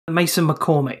Mason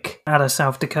McCormick out of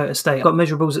South Dakota State. Got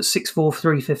measurables at 6'4",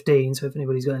 315, so if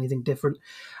anybody's got anything different.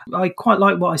 I quite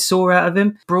like what I saw out of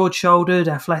him. Broad-shouldered,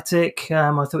 athletic.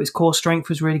 I thought his core strength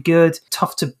was really good.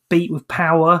 Tough to beat with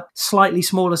power. Slightly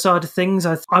smaller side of things.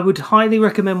 I would highly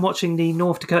recommend watching the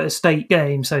North Dakota State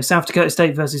game. So South Dakota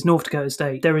State versus North Dakota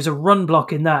State. There is a run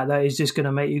block in that is just going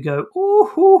to make you go,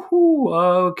 ooh,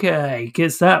 okay,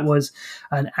 because that was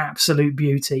an absolute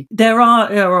beauty. There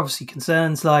are obviously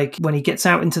concerns, like when he gets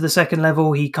out into the second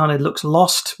level, he kind of looks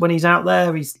lost when he's out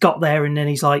there. He's got there and then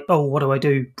he's like, oh, what do I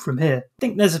do from here? I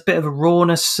think there's a bit of a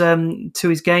rawness to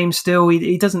his game still.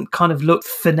 He doesn't kind of look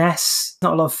finesse.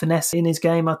 Not a lot of finesse in his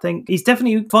game, I think. He's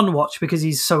definitely fun to watch because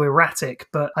he's so erratic,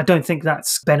 but I don't think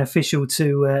that's beneficial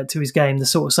to his game the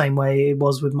sort of same way it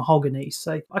was with Mahogany.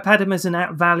 So I've had him as an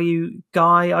at-value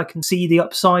guy. I can see the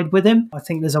upside with him. I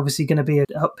think there's obviously going to be an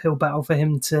uphill battle for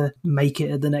him to make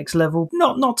it at the next level.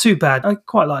 Not too bad. I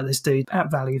quite like this dude.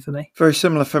 At value for me. Very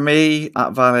similar for me.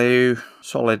 At value,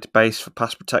 solid base for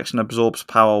pass protection, absorbs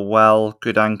power well,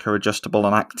 good anchor, adjustable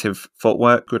and active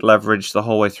footwork, good leverage the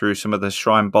whole way through some of the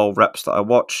Shrine Bowl reps that I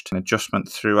watched, an adjustment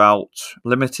throughout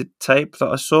limited tape that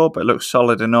I saw, but it looks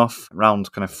solid enough.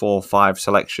 Around kind of 4 or 5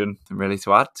 selection, really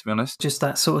to add, to be honest. Just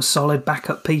that sort of solid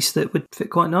backup piece that would fit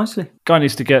quite nicely. Guy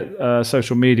needs to get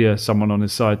social media, someone on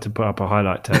his side to put up a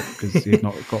highlight tape because he's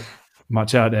not got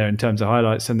much out there in terms of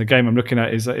highlights, and the game I'm looking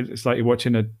at it's like you're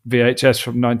watching a VHS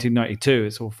from 1992.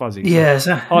 It's all fuzzy. Yeah,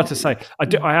 so hard to say.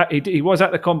 He was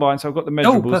at the combine, so I've got the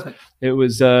measurables. Oh, it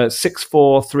was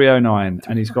 6'4", 309,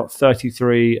 and he's got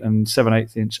 33 and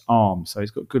 7/8 inch arms, so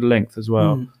he's got good length as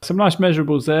well. Some nice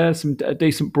measurables there. A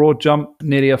decent broad jump,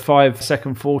 nearly a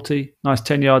 5-second 40. Nice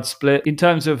 10-yard split. In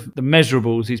terms of the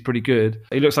measurables, he's pretty good.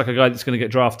 He looks like a guy that's going to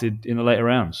get drafted in a later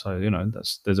round, so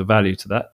there's a value to that.